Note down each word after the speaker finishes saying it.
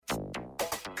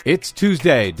It's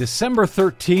Tuesday, December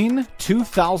 13,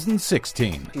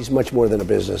 2016. He's much more than a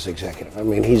business executive. I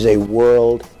mean, he's a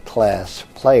world-class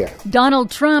player.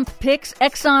 Donald Trump picks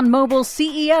ExxonMobil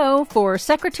CEO for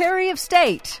Secretary of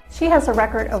State. She has a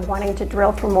record of wanting to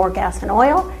drill for more gas and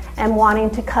oil and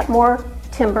wanting to cut more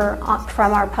timber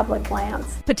from our public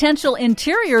lands. Potential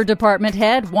Interior Department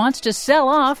head wants to sell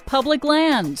off public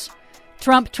lands.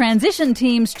 Trump transition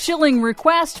team's chilling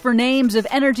request for names of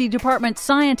Energy Department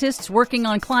scientists working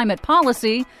on climate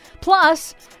policy,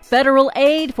 plus federal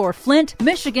aid for Flint,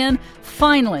 Michigan,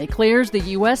 finally clears the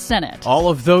U.S. Senate. All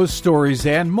of those stories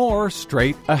and more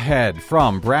straight ahead.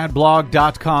 From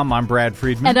BradBlog.com, I'm Brad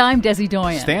Friedman. And I'm Desi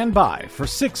Doyen. Stand by for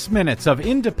 6 minutes of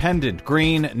independent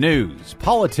green news,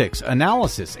 politics,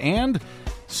 analysis, and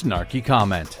snarky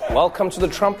comment. Welcome to the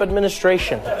Trump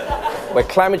administration, where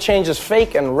climate change is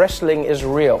fake and wrestling is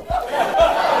real.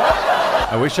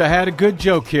 I wish I had a good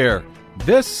joke here.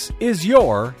 This is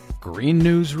your Green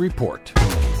News Report.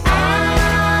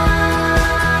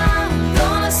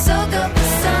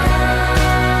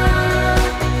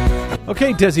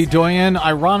 Okay, Desi Doyen,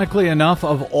 ironically enough,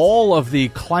 of all of the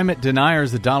climate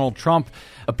deniers that Donald Trump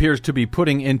appears to be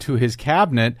putting into his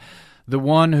cabinet, the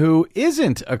one who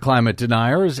isn't a climate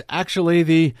denier is actually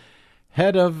the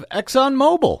head of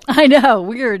ExxonMobil. I know.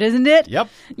 Weird, isn't it?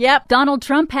 Yep. Donald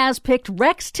Trump has picked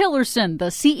Rex Tillerson, the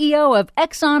CEO of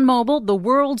ExxonMobil, the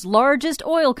world's largest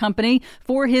oil company,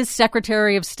 for his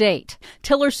Secretary of State.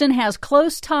 Tillerson has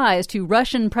close ties to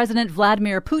Russian President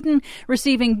Vladimir Putin,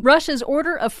 receiving Russia's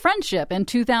Order of Friendship in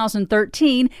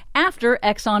 2013 after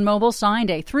ExxonMobil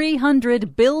signed a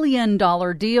 $300 billion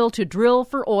deal to drill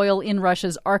for oil in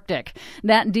Russia's Arctic.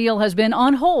 That deal has been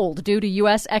on hold due to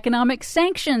U.S. economic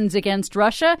sanctions against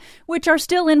Russia, which are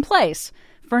still in place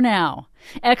for now.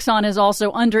 Exxon is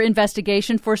also under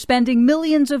investigation for spending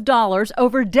millions of dollars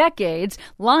over decades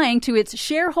lying to its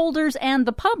shareholders and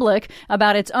the public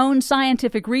about its own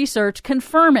scientific research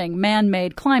confirming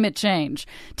man-made climate change.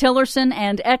 Tillerson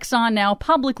and Exxon now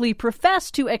publicly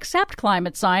profess to accept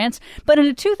climate science, but in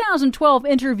a 2012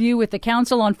 interview with the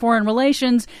Council on Foreign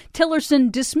Relations,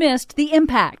 Tillerson dismissed the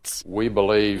impacts. We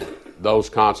believe those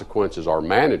consequences are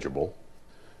manageable.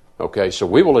 Okay, so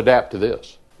we will adapt to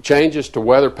this. Changes to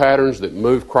weather patterns that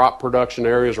move crop production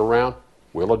areas around,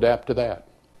 we'll adapt to that.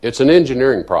 It's an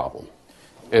engineering problem,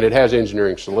 and it has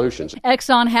engineering solutions.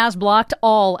 Exxon has blocked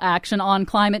all action on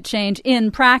climate change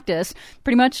in practice,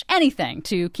 pretty much anything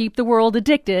to keep the world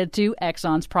addicted to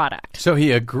Exxon's product. So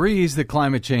he agrees that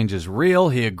climate change is real.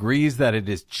 He agrees that it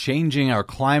is changing our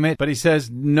climate, but he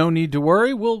says no need to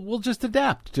worry. We'll just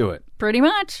adapt to it. Pretty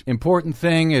much. Important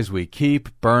thing is we keep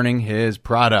burning his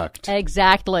product.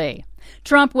 Exactly.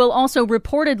 Trump will also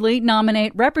reportedly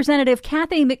nominate Representative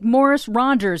Kathy McMorris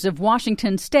Rodgers of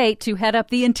Washington State to head up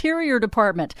the Interior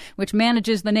Department, which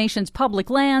manages the nation's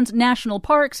public lands, national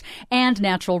parks, and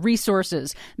natural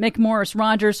resources. McMorris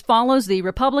Rodgers follows the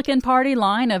Republican Party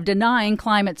line of denying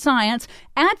climate science,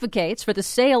 advocates for the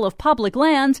sale of public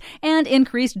lands, and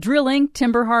increased drilling,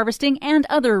 timber harvesting, and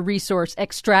other resource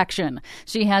extraction.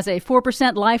 She has a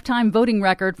 4% lifetime voting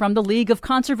record from the League of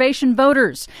Conservation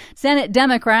Voters. Senate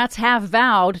Democrats have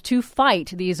vowed to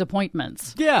fight these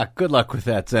appointments. Yeah, good luck with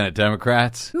that, Senate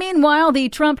Democrats. Meanwhile, the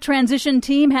Trump transition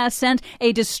team has sent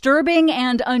a disturbing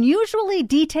and unusually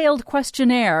detailed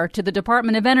questionnaire to the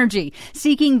Department of Energy,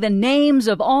 seeking the names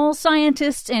of all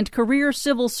scientists and career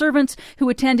civil servants who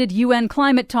attended UN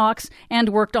climate talks and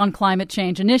worked on climate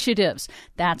change initiatives.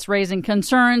 That's raising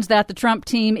concerns that the Trump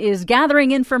team is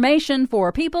gathering information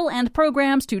for people and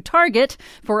programs to target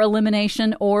for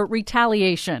elimination or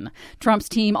retaliation. Trump's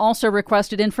team also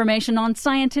requested information on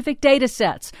scientific data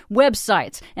sets,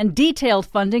 websites, and detailed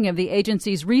funding of the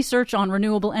agency's research on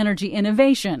renewable energy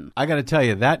innovation. I got to tell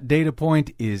you, that data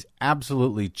point is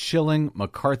absolutely chilling,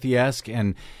 McCarthy-esque,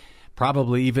 and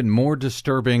probably even more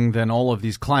disturbing than all of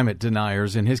these climate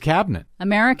deniers in his cabinet.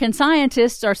 American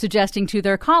scientists are suggesting to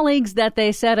their colleagues that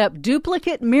they set up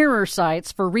duplicate mirror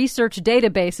sites for research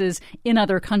databases in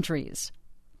other countries.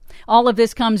 All of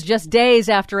this comes just days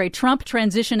after a Trump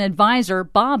transition advisor,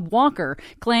 Bob Walker,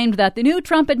 claimed that the new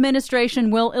Trump administration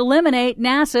will eliminate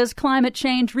NASA's climate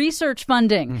change research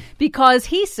funding because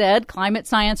he said climate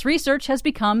science research has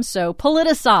become so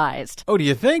politicized. Oh, do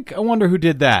you think? I wonder who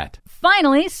did that.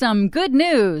 Finally, some good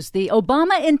news. The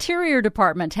Obama Interior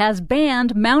Department has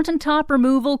banned mountaintop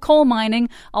removal coal mining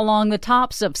along the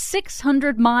tops of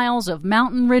 600 miles of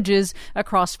mountain ridges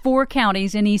across 4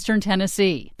 counties in eastern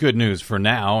Tennessee. Good news for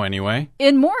now, anyway.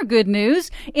 In more good news,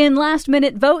 in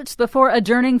last-minute votes before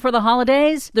adjourning for the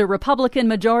holidays, the Republican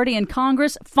majority in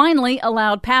Congress finally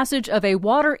allowed passage of a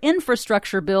water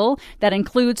infrastructure bill that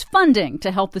includes funding to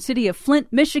help the city of Flint,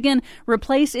 Michigan,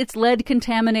 replace its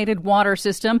lead-contaminated water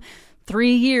system.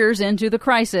 3 years into the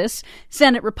crisis,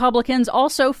 Senate Republicans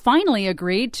also finally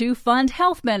agreed to fund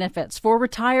health benefits for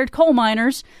retired coal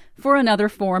miners for another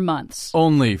 4 months.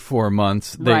 Only 4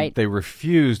 months. Right. They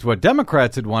refused what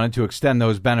Democrats had wanted to extend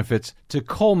those benefits to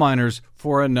coal miners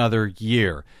for another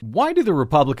year. Why do the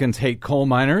Republicans hate coal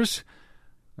miners?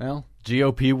 Well,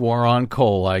 GOP war on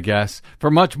coal, I guess.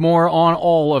 For much more on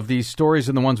all of these stories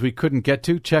and the ones we couldn't get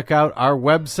to, check out our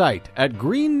website at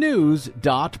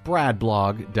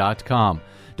greennews.bradblog.com.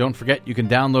 Don't forget you can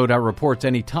download our reports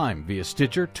anytime via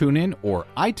Stitcher, TuneIn, or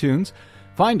iTunes.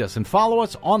 Find us and follow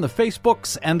us on the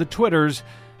Facebooks and the Twitters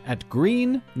at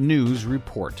Green News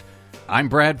Report. I'm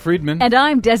Brad Friedman. And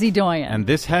I'm Desi Doyen. And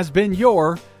this has been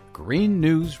your Green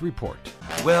News Report.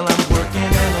 Well, I'm working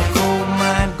in a